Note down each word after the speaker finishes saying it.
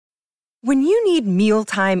When you need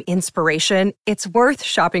mealtime inspiration, it's worth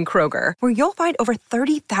shopping Kroger, where you'll find over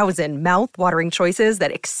 30,000 mouth-watering choices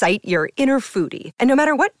that excite your inner foodie. And no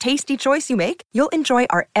matter what tasty choice you make, you'll enjoy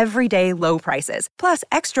our everyday low prices, plus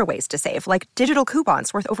extra ways to save, like digital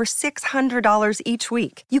coupons worth over $600 each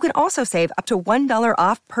week. You can also save up to $1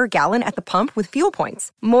 off per gallon at the pump with fuel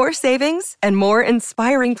points. More savings and more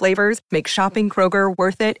inspiring flavors make shopping Kroger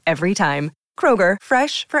worth it every time. Kroger,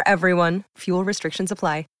 fresh for everyone. Fuel restrictions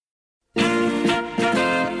apply.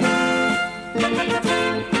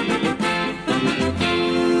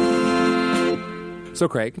 So,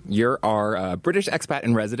 Craig, you're our British expat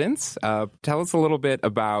in residence. Tell us a little bit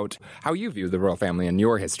about how you view the royal family and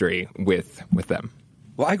your history with them.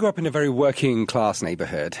 Well, I grew up in a very working-class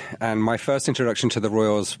neighbourhood, and my first introduction to the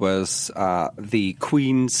royals was the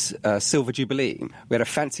Queen's Silver Jubilee. We had a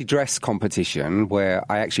fancy dress competition where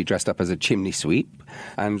I actually dressed up as a chimney sweep,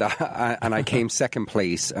 and I came second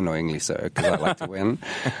place, annoyingly so, because I like to win.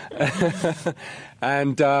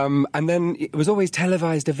 And then it was always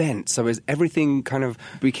televised events, so everything kind of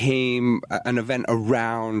became an event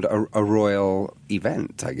around a royal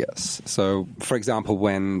event, I guess. So, for example,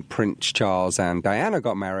 when Prince Charles and Diana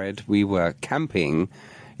got married, we were camping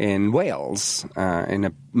in Wales in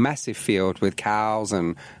a massive field with cows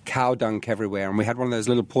and cow dung everywhere, and we had one of those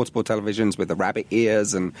little portable televisions with the rabbit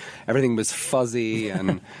ears, and everything was fuzzy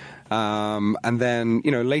and... And then,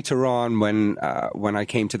 later on when I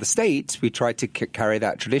came to the States, we tried to carry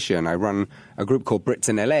that tradition. I run a group called Brits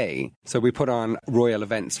in LA. So we put on royal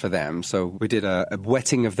events for them. So we did a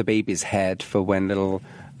wetting of the baby's head for when little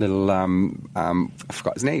I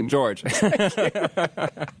forgot his name. George.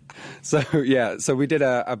 So we did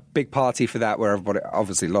a big party for that where everybody,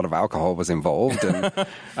 obviously a lot of alcohol was involved.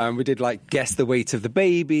 And we did guess the weight of the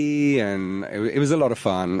baby, and it was a lot of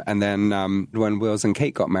fun. And then when Wills and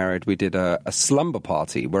Kate got married, we did a slumber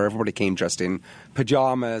party where everybody came dressed in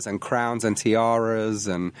pajamas and crowns and tiaras,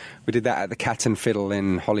 and we did that at the Cat and Fiddle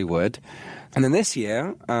in Hollywood. And then this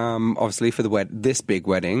year, obviously for this big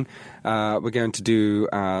wedding, we're going to do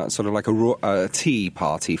sort of like a tea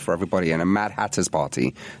party for everybody and a Mad Hatter's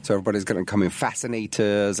party. So everybody's going to come in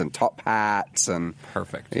fascinators and top hats and...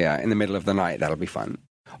 Perfect. Yeah, in the middle of the night. That'll be fun.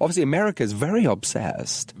 Obviously, America's very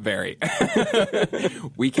obsessed. Very.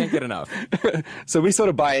 We can't get enough. So we sort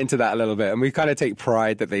of buy into that a little bit, and we kind of take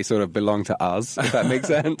pride that they sort of belong to us, if that makes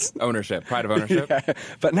sense. Ownership, pride of ownership. Yeah.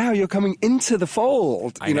 But now you're coming into the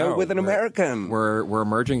fold, you know, with an American. We're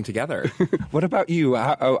merging together. What about you?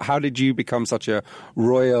 How did you become such a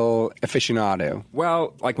royal aficionado?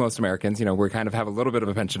 Well, like most Americans, we kind of have a little bit of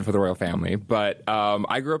a penchant for the royal family. But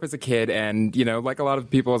I grew up as a kid, and, like a lot of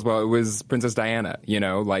people as well, it was Princess Diana,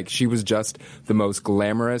 she was just the most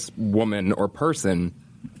glamorous woman or person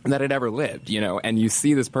that had ever lived, and you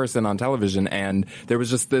see this person on television, and there was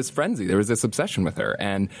just this frenzy, there was this obsession with her,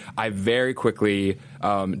 and I very quickly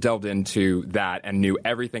delved into that and knew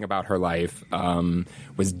everything about her life,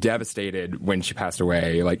 was devastated when she passed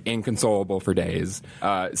away, inconsolable for days.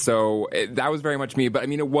 So that was very much me, but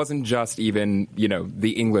it wasn't just even,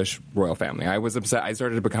 the English royal family. I was obsessed. I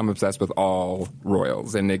started to become obsessed with all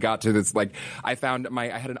royals, and it got to this, I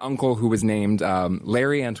had an uncle who was named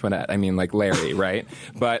Larry Antoinette. Larry, right?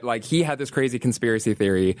 But he had this crazy conspiracy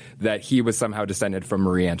theory that he was somehow descended from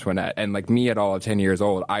Marie Antoinette. And me at all of 10 years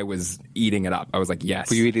old, I was eating it up. I was like, yes.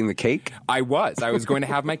 Were you eating the cake? I was going to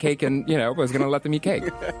have my cake and, I was going to let them eat cake.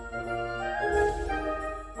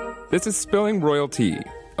 This is Spilling Royal Tea,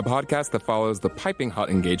 a podcast that follows the piping hot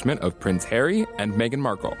engagement of Prince Harry and Meghan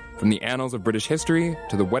Markle, from the annals of British history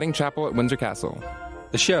to the wedding chapel at Windsor Castle.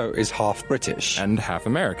 The show is half British. And half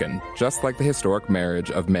American, just like the historic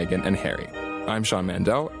marriage of Meghan and Harry. I'm Sean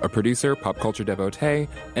Mandel, a producer, pop culture devotee,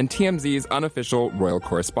 and TMZ's unofficial royal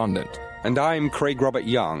correspondent. And I'm Craig Robert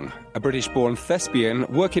Young, a British-born thespian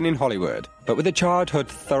working in Hollywood, but with a childhood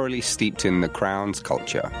thoroughly steeped in the Crown's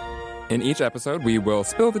culture. In each episode, we will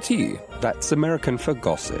spill the tea. That's American for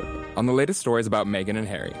gossip. On the latest stories about Meghan and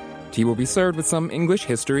Harry. Tea will be served with some English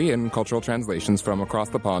history and cultural translations from across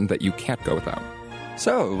the pond that you can't go without.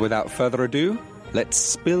 So, without further ado, let's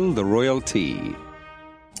spill the royal tea.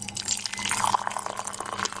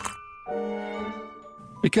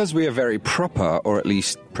 Because we are very proper, or at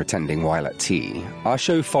least pretending while at tea, our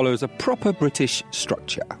show follows a proper British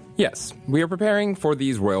structure. Yes, we are preparing for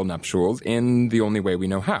these royal nuptials in the only way we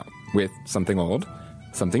know how, with something old,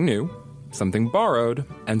 something new, something borrowed,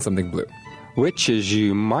 and something blue. Which, as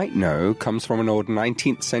you might know, comes from an old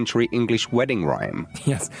 19th century English wedding rhyme.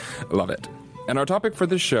 Yes, love it. And our topic for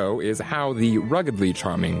this show is how the ruggedly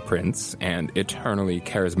charming prince and eternally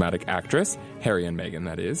charismatic actress, Harry and Meghan,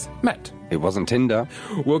 that is, met. It wasn't Tinder.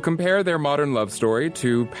 We'll compare their modern love story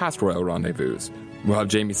to past royal rendezvous. We'll have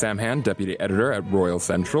Jamie Samhan, deputy editor at Royal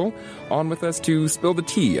Central, on with us to spill the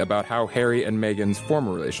tea about how Harry and Meghan's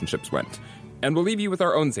former relationships went. And we'll leave you with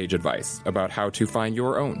our own sage advice about how to find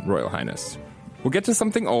your own Royal Highness. We'll get to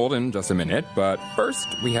something old in just a minute, but first,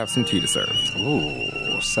 we have some tea to serve.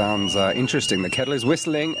 Ooh, sounds interesting. The kettle is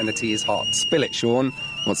whistling and the tea is hot. Spill it, Sean.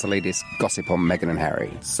 What's the latest gossip on Meghan and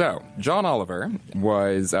Harry? So, John Oliver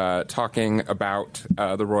was talking about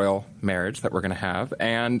the royal marriage that we're going to have,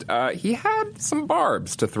 and he had some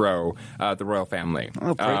barbs to throw at the royal family.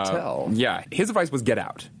 Oh, pray tell. Yeah, his advice was get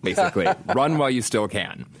out, basically. Run while you still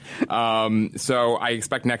can. So I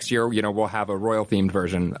expect next year, we'll have a royal-themed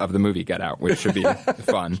version of the movie Get Out, which should be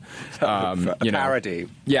fun. Parody.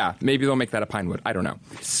 Yeah, maybe they'll make that a Pinewood. I don't know.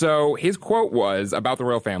 So his quote was about the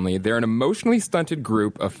royal family: "They're an emotionally stunted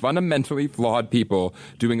group of fundamentally flawed people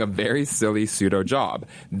doing a very silly pseudo job.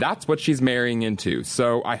 That's what she's marrying into.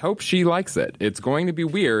 So I hope she likes it. It's going to be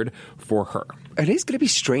weird for her." It is going to be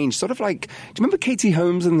strange. Sort of like, do you remember Katie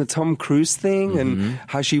Holmes and the Tom Cruise thing, and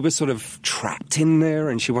how she was sort of trapped in there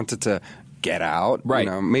and she wanted to get out? Right.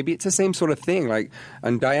 Maybe it's the same sort of thing.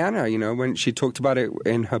 And Diana, when she talked about it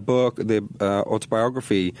in her book, the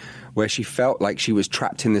autobiography, where she felt like she was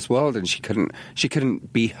trapped in this world and she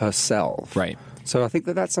couldn't be herself. Right. So I think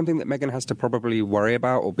that's something that Meghan has to probably worry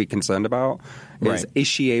about or be concerned about. Is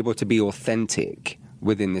she able to be authentic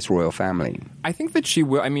within this royal family? I think that she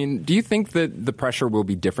will. I mean, do you think that the pressure will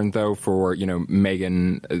be different, though, for,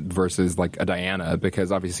 Meghan versus, like, a Diana?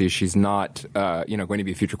 Because obviously she's not, going to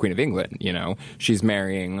be a future Queen of England, She's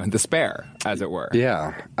marrying the spare, as it were.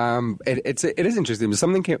 Yeah. It is interesting. There's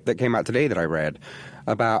something that came out today that I read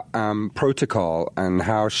about protocol and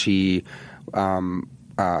how she,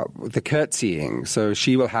 the curtsying. So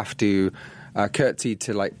she will have to curtsy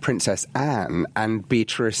to, like, Princess Anne and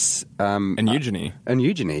Beatrice. And Eugenie. And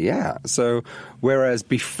Eugenie, yeah. So whereas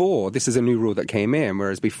before, this is a new rule that came in,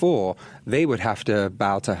 whereas before they would have to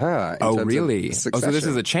bow to her. Oh, really? So this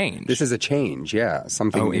is a change? This is a change, yeah.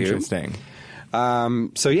 Something new. Interesting.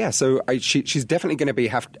 She's definitely going to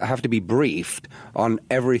have to be briefed on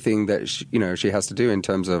everything that she has to do in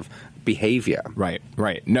terms of behavior. Right.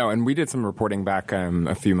 No, and we did some reporting back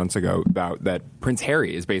a few months ago about that Prince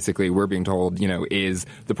Harry is basically, we're being told, is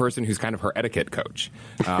the person who's kind of her etiquette coach.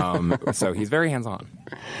 So he's very hands-on.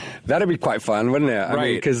 That'd be quite fun, wouldn't it? I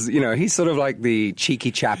mean, because, he's sort of like the cheeky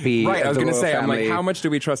chappy. Right, I was going to say, family. I'm like, how much do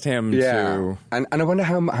we trust him to... And I wonder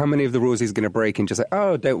how many of the rules he's going to break and just say,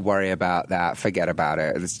 oh, don't worry about that, forget about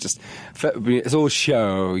it. It's all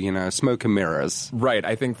show, smoke and mirrors. Right,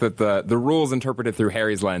 I think that the rules interpreted through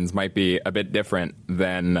Harry's lens might be a bit different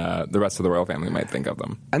than the rest of the royal family might think of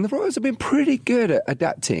them. And the royals have been pretty good at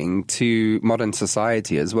adapting to modern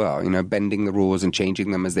society as well, bending the rules and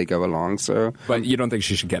changing them as they go along. So, but you don't think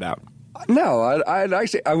she should get out? No,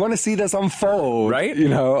 I want to see this unfold. Right?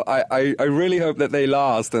 I really hope that they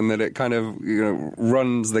last and that it kind of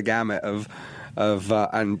runs the gamut of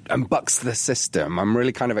and bucks the system. I'm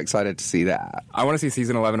really kind of excited to see that. I want to see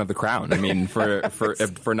season 11 of The Crown. I mean,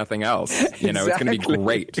 for nothing else, It's going to be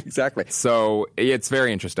great. Exactly. So it's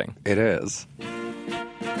very interesting. It is.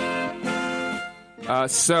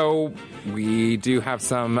 So we do have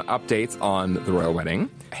some updates on the royal wedding.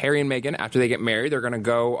 Harry and Meghan, after they get married, they're going to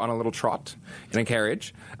go on a little trot in a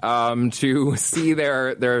carriage to see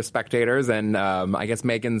their spectators. And I guess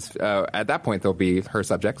Meghan's, at that point, they'll be her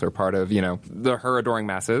subjects or part of, her adoring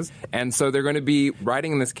masses. And so they're going to be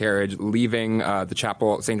riding in this carriage, leaving the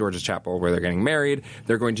chapel, St. George's Chapel, where they're getting married.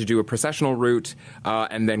 They're going to do a processional route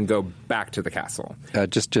and then go back to the castle.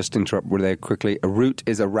 Just interrupt there quickly. A route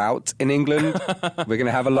is a route in England. We're going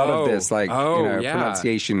to have a lot of this,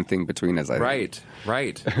 pronunciation thing between us, I think.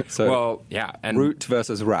 Right. So, well, yeah. And route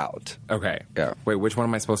versus route. Okay. Yeah. Wait, which one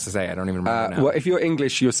am I supposed to say? I don't even remember now. Well, if you're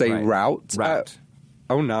English, you'll say route. Route.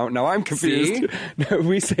 Oh, no. No, I'm confused. No,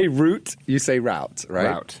 we say route, you say route, right?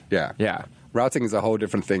 Route. Yeah. Routing is a whole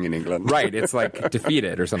different thing in England. Right. It's like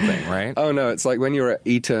defeated or something, right? Oh, no. It's like when you're at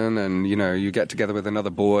Eton and, you get together with another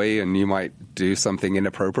boy and you might do something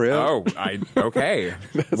inappropriate. Oh, okay.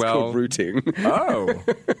 That's called routing. Oh.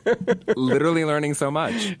 Literally learning so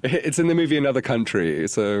much. It's in the movie Another Country,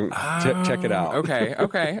 so check it out.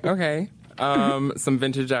 Okay. Some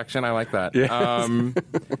vintage action. I like that. Yes.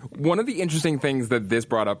 One of the interesting things that this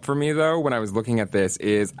brought up for me, though, when I was looking at this,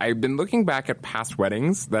 is I've been looking back at past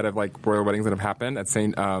weddings that have, like, royal weddings that have happened at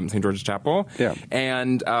St. George's Chapel. Yeah.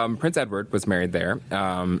 And Prince Edward was married there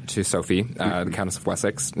to Sophie, the Countess of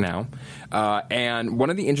Wessex now. And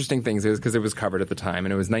one of the interesting things is, because it was covered at the time,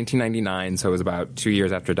 and it was 1999, so it was about 2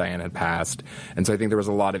 years after Diana had passed. And so I think there was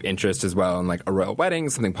a lot of interest as well in, like, a royal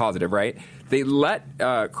wedding, something positive, right? They let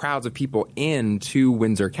crowds of people into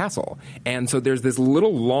Windsor Castle. And so there's this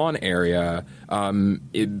little lawn area on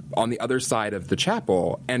the other side of the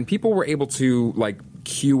chapel, and people were able to, like,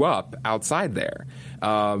 queue up outside there,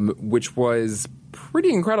 which was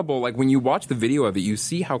pretty incredible. Like, when you watch the video of it, you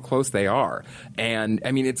see how close they are. And,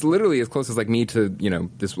 I mean, it's literally as close as, like, me to, you know,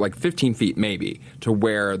 this, like, 15 feet maybe to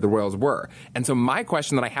where the royals were. And so my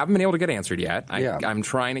question that I haven't been able to get answered yet, I'm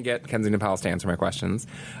trying to get Kensington Palace to answer my questions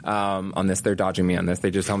on this. They're dodging me on this.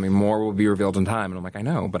 They just tell me more will be revealed in time. And I'm like, I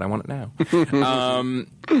know, but I want it now.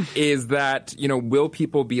 Is that, you know, will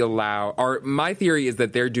people be allowed, or my theory is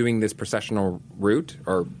that they're doing this processional route,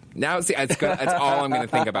 or now, see, it's all I'm going to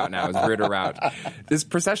think about now is route or route. This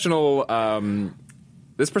processional,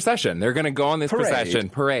 this procession, they're going to go on this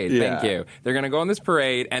parade. Yeah. Thank you. They're going to go on this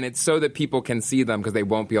parade, and it's so that people can see them because they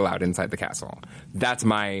won't be allowed inside the castle. That's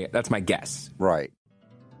my guess. Right.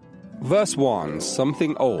 Verse 1,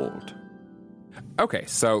 something old. Okay,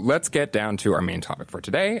 so let's get down to our main topic for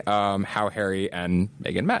today, how Harry and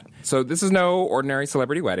Meghan met. So this is no ordinary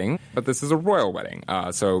celebrity wedding, but this is a royal wedding.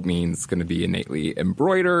 So it means it's going to be innately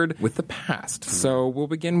embroidered with the past. So we'll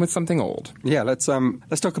begin with something old. Yeah, let's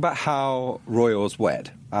talk about how royals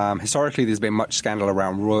wed. Historically, there's been much scandal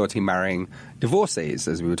around royalty marrying divorcees,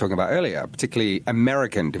 as we were talking about earlier, particularly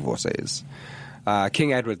American divorcees.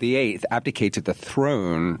 King Edward VIII abdicated the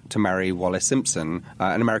throne to marry Wallis Simpson,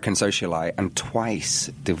 an American socialite and twice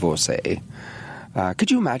divorcee. Could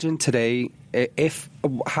you imagine today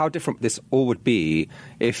how different this all would be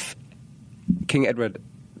if King Edward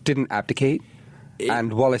didn't abdicate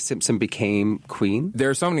and Wallis Simpson became queen? There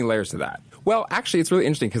are so many layers to that. Well, actually, it's really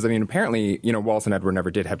interesting because, I mean, apparently, you know, Wallis and Edward never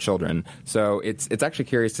did have children. So it's actually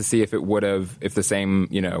curious to see if it would have, if the same,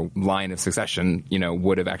 you know, line of succession, you know,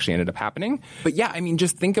 would have actually ended up happening. But yeah, I mean,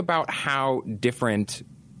 just think about how different,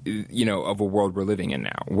 you know, of a world we're living in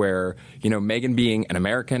now, where, you know, Meghan being an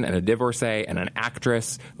American and a divorcee and an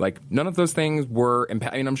actress, like, none of those things were,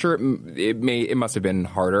 I mean, I'm sure it must have been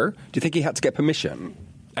harder. Do you think he had to get permission?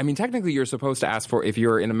 I mean, technically, you're supposed to ask for, if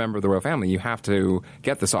you're in a member of the royal family, you have to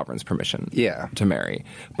get the sovereign's permission to marry.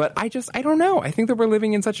 But I don't know. I think that we're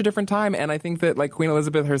living in such a different time. And I think that, like, Queen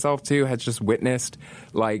Elizabeth herself, too, has just witnessed,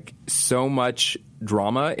 like, so much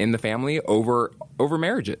drama in the family over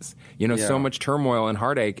marriages. You know, so much turmoil and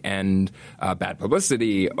heartache and bad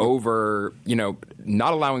publicity over, you know,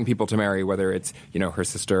 not allowing people to marry, whether it's, you know, her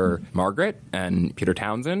sister Margaret and Peter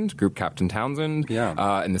Townsend, Group Captain Townsend,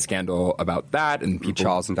 and the scandal about that, and people,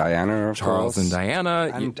 Charles and Diana, of course. And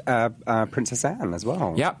Diana. And Princess Anne as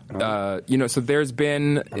well. Yeah. You know, so there's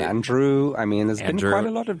been... And Andrew. I mean, there's been quite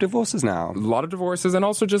a lot of divorces now. A lot of divorces, and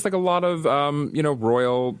also just, like, a lot of, you know,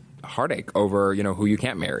 royal heartache over, you know, who you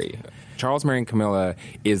can't marry. Charles marrying Camilla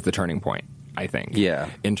is the turning point, I think. Yeah.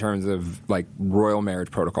 In terms of, like, royal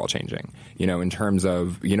marriage protocol changing. You know, in terms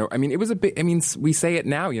of, you know, I mean, it was a bit, I mean, we say it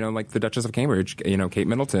now, you know, like the Duchess of Cambridge, you know, Kate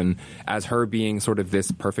Middleton, as her being sort of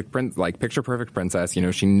this perfect picture perfect princess. You know,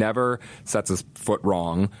 she never sets a foot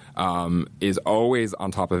wrong, is always on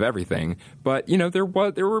top of everything. But, you know, there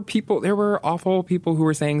were awful people who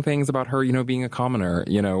were saying things about her, you know, being a commoner,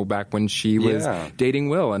 you know, back when she was dating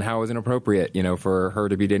Will, and how it was inappropriate, you know, for her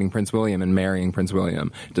to be dating Prince William and marrying Prince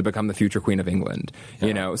William to become the future Queen of England,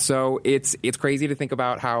 you know. So it's crazy to think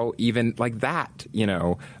about how even like that, you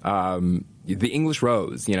know, the English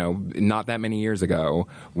rose, you know, not that many years ago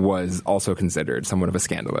was also considered somewhat of a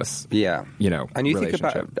scandalous, you know, and you think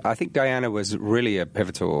relationship. about, I think Diana was really a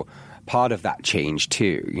pivotal part of that change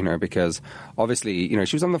too, you know, because obviously, you know,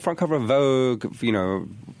 she was on the front cover of Vogue, you know,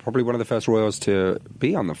 probably one of the first royals to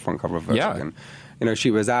be on the front cover of Vogue. Yeah. And, you know,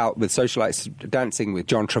 she was out with socialites dancing with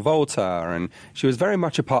John Travolta, and she was very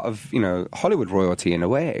much a part of, you know, Hollywood royalty in a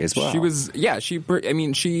way as well. She was,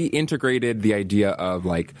 she integrated the idea of,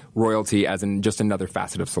 like, royalty as in just another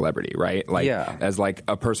facet of celebrity, right? Like, as, like,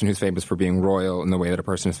 a person who's famous for being royal in the way that a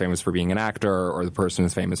person is famous for being an actor, or the person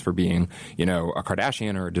is famous for being, you know, a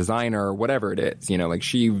Kardashian or a designer or whatever it is. You know, like,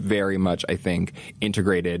 she very much, I think,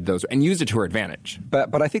 integrated those and used it to her advantage.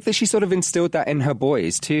 But I think that she sort of instilled that in her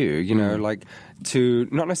boys too, you know, like, to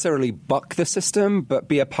not necessarily buck the system, but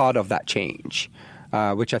be a part of that change.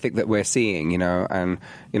 which I think that we're seeing, and,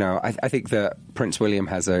 I think that Prince William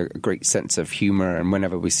has a great sense of humor, and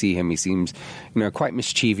whenever we see him, he seems, quite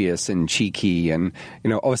mischievous and cheeky, and,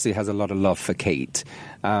 obviously has a lot of love for Kate.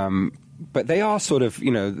 But they are sort of,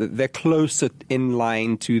 they're closer in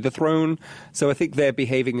line to the throne. So I think they're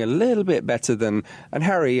behaving a little bit better than... And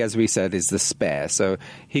Harry, as we said, is the spare. So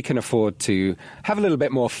he can afford to have a little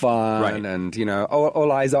bit more fun. Right. And,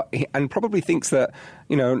 all eyes are... And probably thinks that,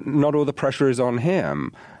 not all the pressure is on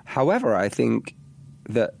him. However, I think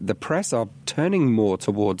that the press are turning more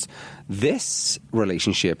towards this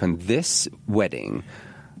relationship and this wedding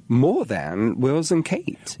more than Wills and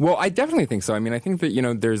Kate. Well, I definitely think so. I mean, I think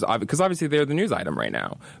that, there's... Because obviously they're the news item right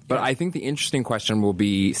now. But I think the interesting question will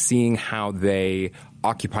be seeing how they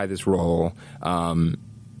occupy this role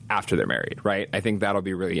after they're married, right? I think that'll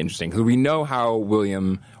be really interesting. Because we know how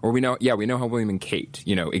William and Kate,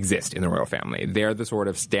 exist in the royal family. They're the sort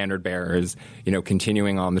of standard bearers,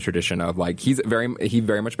 continuing on the tradition of, like, he very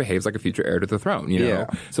much behaves like a future heir to the throne, Yeah.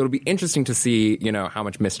 So it'll be interesting to see, how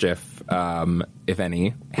much mischief, if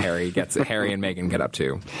any, Harry and Meghan get up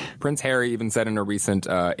to. Prince Harry even said in a recent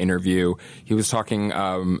interview, he was talking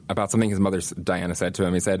about something his mother, Diana, said to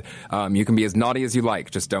him. He said, you can be as naughty as you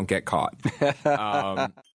like, just don't get caught.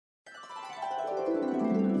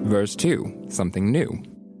 Verse 2, something new.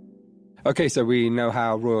 Okay, so we know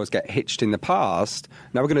how royals get hitched in the past.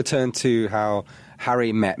 Now we're going to turn to how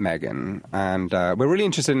Harry met Meghan. And we're really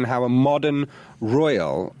interested in how a modern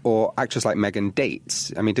royal or actress like Meghan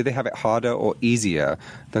dates. I mean, do they have it harder or easier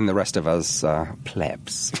than the rest of us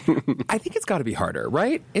plebs? I think it's got to be harder,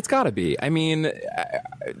 right? It's got to be. I mean...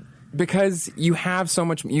 Because you have so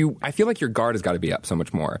much, I feel like your guard has got to be up so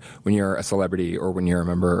much more when you're a celebrity or when you're a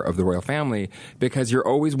member of the royal family, because you're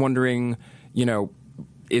always wondering,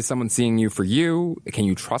 is someone seeing you for you? Can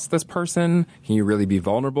you trust this person? Can you really be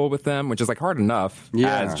vulnerable with them? Which is like hard enough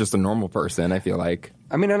as just a normal person, I feel like.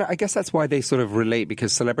 I mean, and I guess that's why they sort of relate,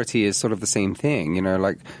 because celebrity is sort of the same thing,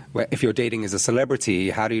 like if you're dating as a celebrity,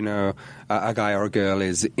 how do you know a guy or a girl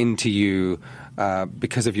is into you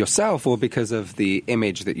because of yourself or because of the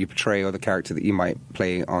image that you portray or the character that you might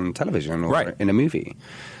play on television or in a movie?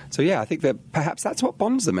 So yeah, I think that perhaps that's what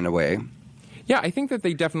bonds them in a way. Yeah, I think that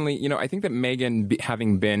they definitely, I think that Meghan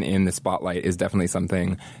having been in the spotlight is definitely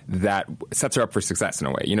something that sets her up for success in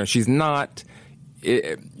a way. She's not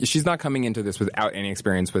coming into this without any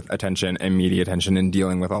experience with attention and media attention and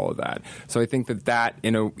dealing with all of that. So I think that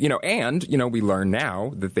we learn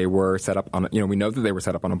now that they were set up on, we know that they were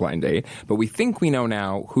set up on a blind date, but we think we know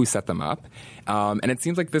now who set them up. And it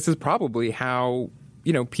seems like this is probably how,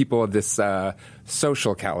 people of this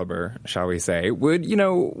social caliber, shall we say, would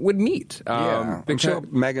meet. I'm sure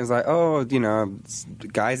Meghan's like,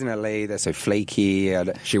 guys in LA, they're so flaky.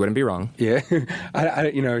 She wouldn't be wrong. Yeah.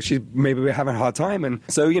 Maybe we're having a hard time. And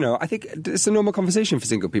so, I think it's a normal conversation for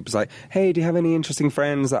single people. It's like, hey, do you have any interesting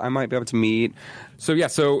friends that I might be able to meet? So, yeah,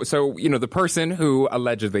 so the person who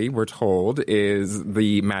allegedly, we're told, is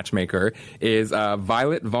the matchmaker is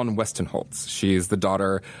Violet von Westenholz. She's the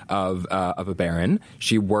daughter of a baron.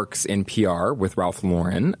 She works in PR with Ralph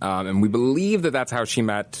Lauren, and we believe that that's how she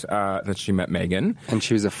met Meghan. And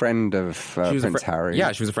she was a friend of Prince Harry.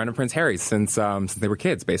 Yeah, she was a friend of Prince Harry since they were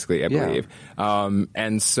kids, basically, I believe.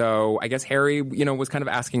 And so I guess Harry, was kind of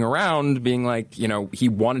asking around, being like, he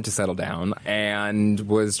wanted to settle down and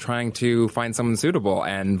was trying to find someone suitable,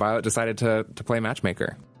 and Violet decided to play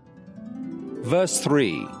matchmaker. Verse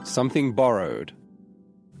 3, something borrowed.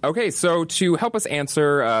 Okay, so to help us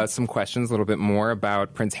answer some questions a little bit more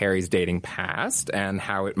about Prince Harry's dating past and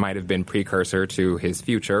how it might have been precursor to his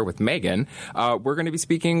future with Meghan, we're going to be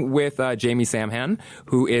speaking with Jamie Samhan,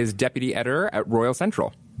 who is deputy editor at Royal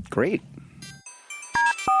Central. Great.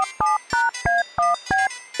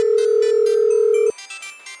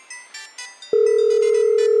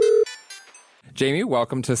 Jamie,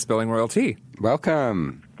 welcome to Spilling Royal Tea.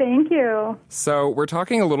 Welcome. Thank you. So we're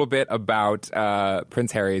talking a little bit about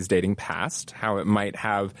Prince Harry's dating past, how it might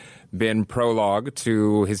have been prologue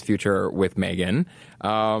to his future with Meghan,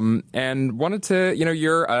 and wanted to,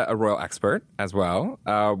 you're a royal expert as well,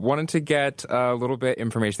 wanted to get a little bit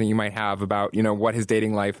information that you might have about, what his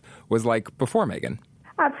dating life was like before Meghan.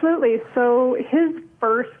 Absolutely. So his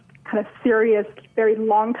first kind of serious, very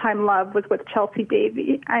long-time love was with Chelsea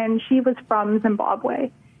Davy, and she was from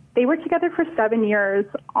Zimbabwe. They were together for 7 years,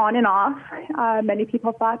 on and off. Many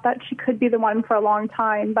people thought that she could be the one for a long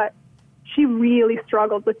time, but she really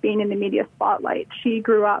struggled with being in the media spotlight. She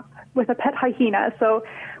grew up with a pet hyena, so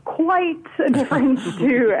quite a difference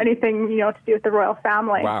to anything, to do with the royal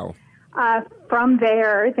family. Wow. From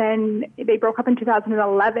there, then they broke up in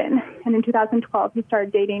 2011, and in 2012 he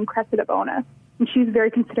started dating Cressida Bonas. And she's very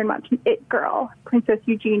considered much an it girl. Princess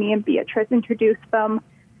Eugenie and Beatrice introduced them.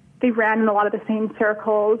 They ran in a lot of the same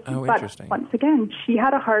circles. Oh, but interesting. once again, she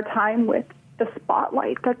had a hard time with the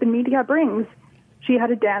spotlight that the media brings. She had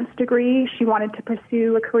a dance degree. She wanted to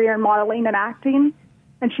pursue a career in modeling and acting,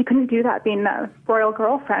 and she couldn't do that being a royal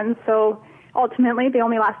girlfriend. So ultimately, they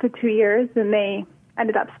only lasted 2 years, and they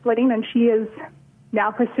ended up splitting, and she is now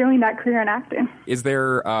pursuing that career in acting. Is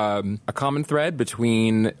there a common thread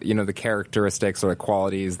between, the characteristics or the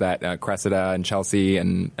qualities that Cressida and Chelsea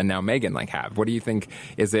and now Meghan have? What do you think?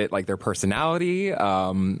 Is it their personality?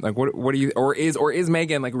 What do you, or is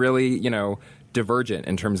Meghan really, divergent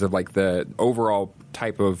in terms of the overall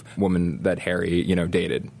type of woman that Harry,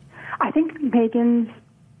 dated? I think Meghan's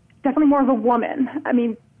definitely more of a woman. I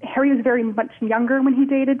mean, Harry was very much younger when he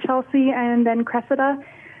dated Chelsea and then Cressida.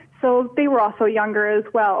 So they were also younger as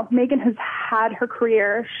well. Meghan has had her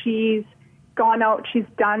career. She's gone out,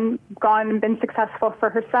 gone and been successful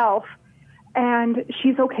for herself. And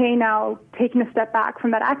she's okay now taking a step back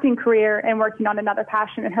from that acting career and working on another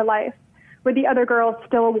passion in her life, where the other girls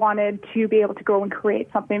still wanted to be able to go and create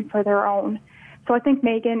something for their own. So I think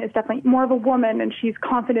Meghan is definitely more of a woman, and she's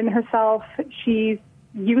confident in herself. She's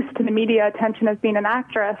used to the media attention as being an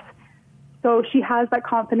actress. So she has that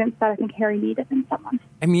confidence that I think Harry needed in someone.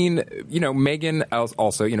 I mean, Meghan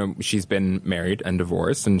also, she's been married and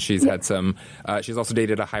divorced, and she's had some, she's also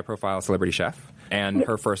dated a high-profile celebrity chef, and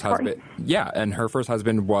her first husband,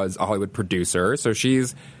 was a Hollywood producer, so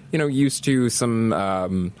she's, used to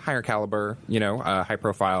some higher caliber,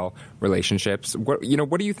 high-profile relationships. What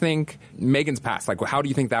do you think Meghan's past, how do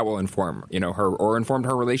you think that will inform, her, or informed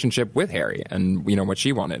her relationship with Harry and, what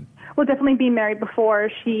she wanted? Well, definitely being married before,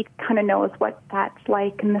 she kind of knows what that's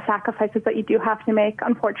like and the sacrifices that you do have to make.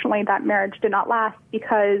 Unfortunately, that marriage did not last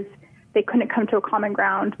because they couldn't come to a common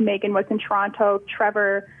ground. Meghan was in Toronto,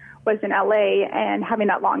 Trevor was in LA, and having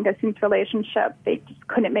that long-distance relationship, they just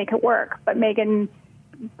couldn't make it work. But Meghan,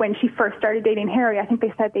 when she first started dating Harry, I think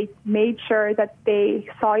they said they made sure that they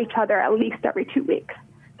saw each other at least every 2 weeks.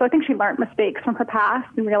 So I think she learned mistakes from her past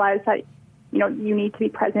and realized that you need to be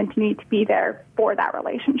present, you need to be there for that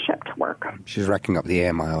relationship to work. She's racking up the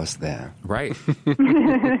air miles there. Right.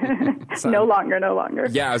 No longer.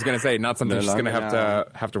 Yeah, I was going to say, not something she's going to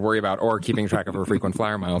have to worry about, or keeping track of her frequent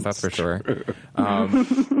flyer miles, that's for sure.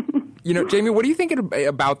 Jamie, what do you think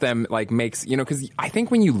about them makes, because I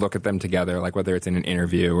think when you look at them together, whether it's in an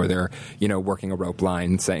interview or they're, working a rope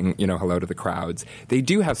line, saying, hello to the crowds, they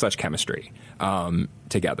do have such chemistry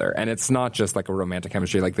together. And it's not just a romantic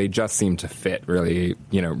chemistry. They just seem to fit really,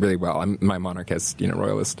 really well. My monarchist,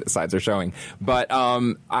 royalist sides are showing. But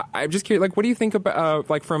I'm just curious, what do you think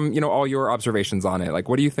about, from, all your observations on it?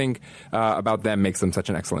 What do you think about them makes them such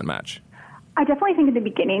an excellent match? I definitely think in the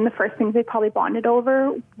beginning, the first things they probably bonded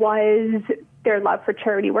over was their love for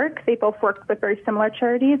charity work. They both worked with very similar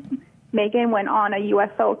charities. Meghan went on a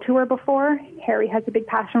USO tour before. Harry has a big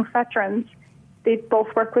passion for veterans. They both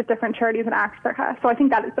worked with different charities in Africa. So I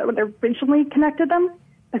think that is what originally connected them.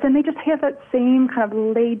 But then they just have that same kind of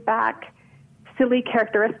laid-back, silly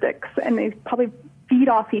characteristics, and they probably feed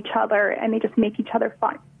off each other, and they just make each other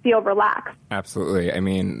feel relaxed. Absolutely. I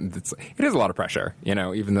mean, it is a lot of pressure,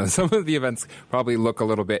 even though some of the events probably look a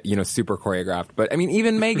little bit, super choreographed. But I mean,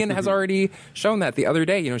 even Meghan has already shown that the other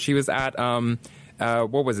day. She was at,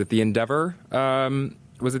 what was it, the Endeavor?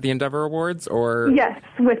 Was it the Endeavor Awards? Or yes,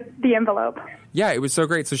 with the envelope. Yeah, it was so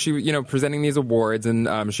great. So she, presenting these awards,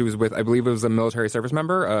 and she was with, I believe it was a military service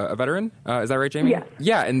member, a veteran. Is that right, Jamie? Yes.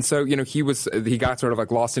 Yeah, and so, he got sort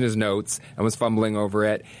of lost in his notes and was fumbling over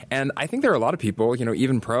it. And I think there are a lot of people,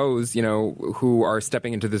 even pros, who are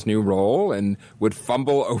stepping into this new role and would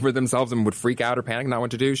fumble over themselves and would freak out or panic, not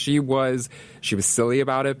what to do. She was silly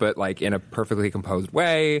about it, but in a perfectly composed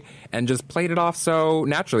way, and just played it off so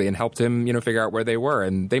naturally and helped him, figure out where they were,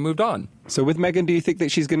 and they moved on. So with Meghan, do you think that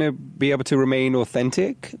she's going to be able to remain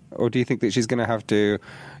authentic, or do you think that she's going to have to,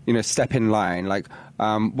 step in line?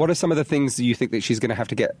 What are some of the things that you think that she's going to have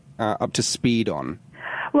to get up to speed on?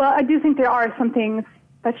 Well, I do think there are some things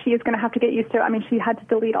that she is going to have to get used to. I mean, she had to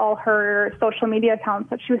delete all her social media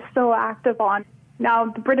accounts that she was so active on. Now,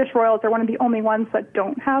 the British royals are one of the only ones that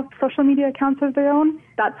don't have social media accounts of their own.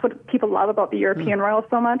 That's what people love about the European royals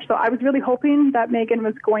so much. So I was really hoping that Meghan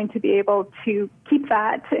was going to be able to keep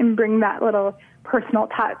that and bring that little personal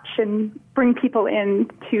touch and bring people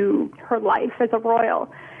into her life as a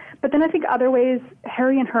royal. But then I think other ways,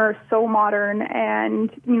 Harry and her are so modern,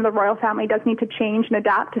 and the royal family does need to change and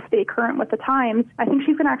adapt to stay current with the times. I think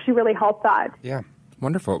she's going to actually really help that. Yeah.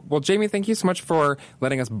 Wonderful. Well, Jamie, thank you so much for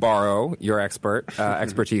letting us borrow your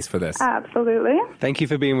expertise for this. Absolutely. Thank you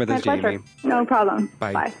for being with us, My pleasure. Jamie. No problem.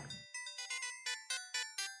 Bye. Bye.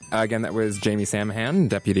 Again, that was Jamie Samhan,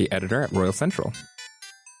 deputy editor at Royal Central.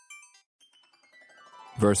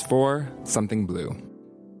 Verse 4, something blue.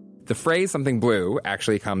 The phrase something blue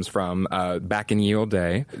actually comes from back in ye olde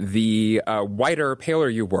day. The whiter, paler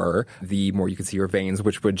you were, the more you could see your veins,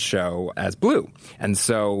 which would show as blue. And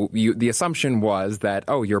so the assumption was that,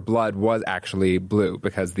 your blood was actually blue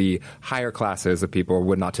because the higher classes of people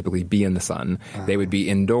would not typically be in the sun. They would be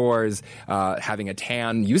indoors. Having a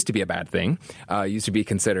tan used to be a bad thing, used to be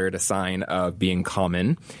considered a sign of being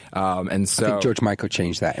common. And so I think George Michael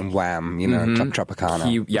changed that in Wham, Club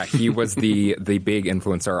Tropicana. He was the big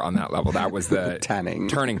influencer on that level. That was the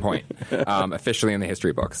turning point, officially in the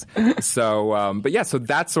history books. So, so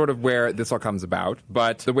that's sort of where this all comes about.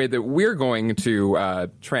 But the way that we're going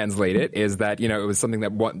to translate it is that, it was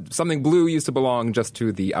something something blue used to belong just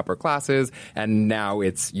to the upper classes, and now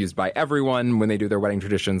it's used by everyone when they do their wedding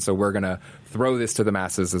tradition. So we're going to throw this to the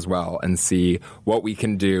masses as well and see what we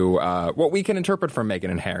can do, what we can interpret from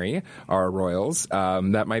Meghan and Harry, our royals,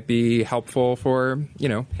 that might be helpful for,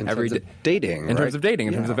 dating. In terms of dating,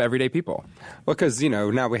 in terms of everyday people. Well, because,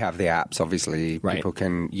 now we have the apps, obviously, people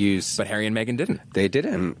can use... But Harry and Meghan didn't. They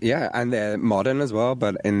didn't, yeah, and they're modern as well,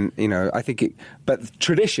 but, I think... But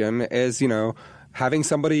tradition is, having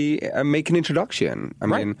somebody make an introduction. I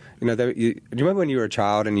mean, do you remember when you were a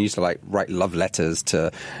child and you used to write love letters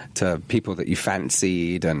to people that you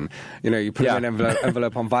fancied, and you put them in an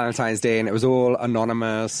envelope on Valentine's Day, and it was all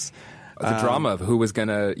anonymous. The drama of who was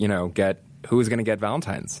gonna get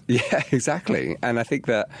Valentine's. Yeah, exactly. And I think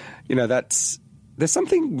that there's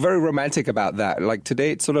something very romantic about that. Like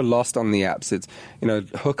today, it's sort of lost on the apps. It's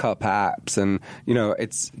hookup apps, and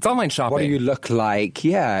it's online shopping. What do you look like?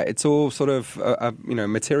 Yeah, it's all sort of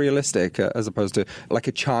materialistic as opposed to like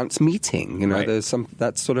a chance meeting. There's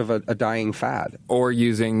that's sort of a dying fad. Or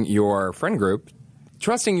using your friend group.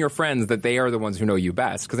 Trusting your friends that they are the ones who know you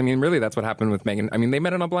best. Because, really, that's what happened with Meghan. They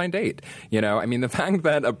met on a blind date. The fact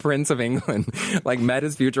that a prince of England, met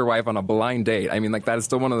his future wife on a blind date, that is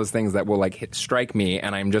still one of those things that will, strike me,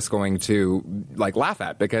 and I'm just going to, laugh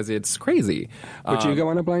at because it's crazy. Would you go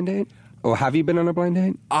on a blind date? Or have you been on a blind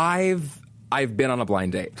date? I've been on a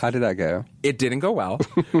blind date. How did that go? It didn't go well,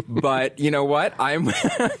 but you know what?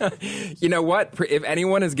 If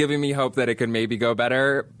anyone is giving me hope that it could maybe go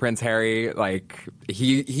better, Prince Harry,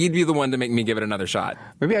 he'd be the one to make me give it another shot.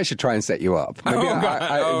 Maybe I should try and set you up. Maybe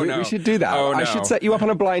no. We should do that. Oh, no. I should set you up on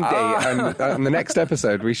a blind date, and on the next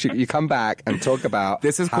episode, you come back and talk about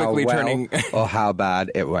this is quickly turning or how bad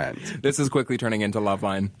it went. This is quickly turning into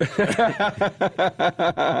Loveline.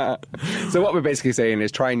 So what we're basically saying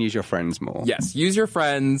is try and use your friends more. Yes, use your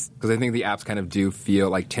friends, because I think the apps kind of do feel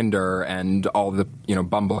like Tinder and all the,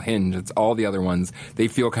 Bumble, Hinge, it's all the other ones, they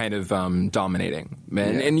feel kind of dominating.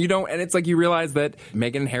 And you don't, and it's like you realize that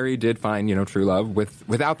Meghan and Harry did find, true love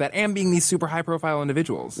without that, and being these super high profile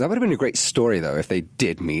individuals. That would have been a great story, though, if they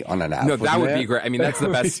did meet on an app. No, that would be great. That's the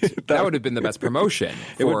best, that would have been the best promotion.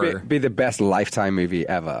 It would be the best Lifetime movie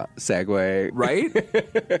ever. Segue. Right?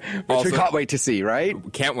 Which also, we can't wait to see, right?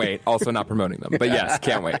 Can't wait. Also not promoting them. But yes,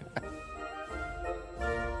 can't wait.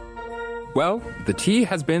 Well, the tea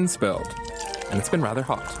has been spilled, and it's been rather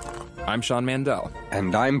hot. I'm Sean Mandel.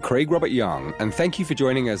 And I'm Craig Robert Young, and thank you for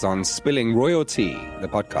joining us on Spilling Royal Tea, the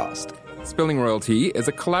podcast. Spilling Royal Tea is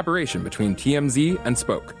a collaboration between TMZ and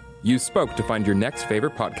Spoke. Use Spoke to find your next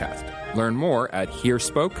favorite podcast. Learn more at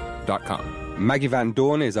hearspoke.com. Maggie Van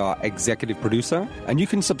Dorn is our executive producer, and you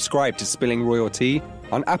can subscribe to Spilling Royal Tea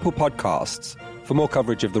on Apple Podcasts. For more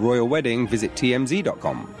coverage of the royal wedding, visit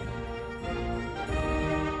tmz.com.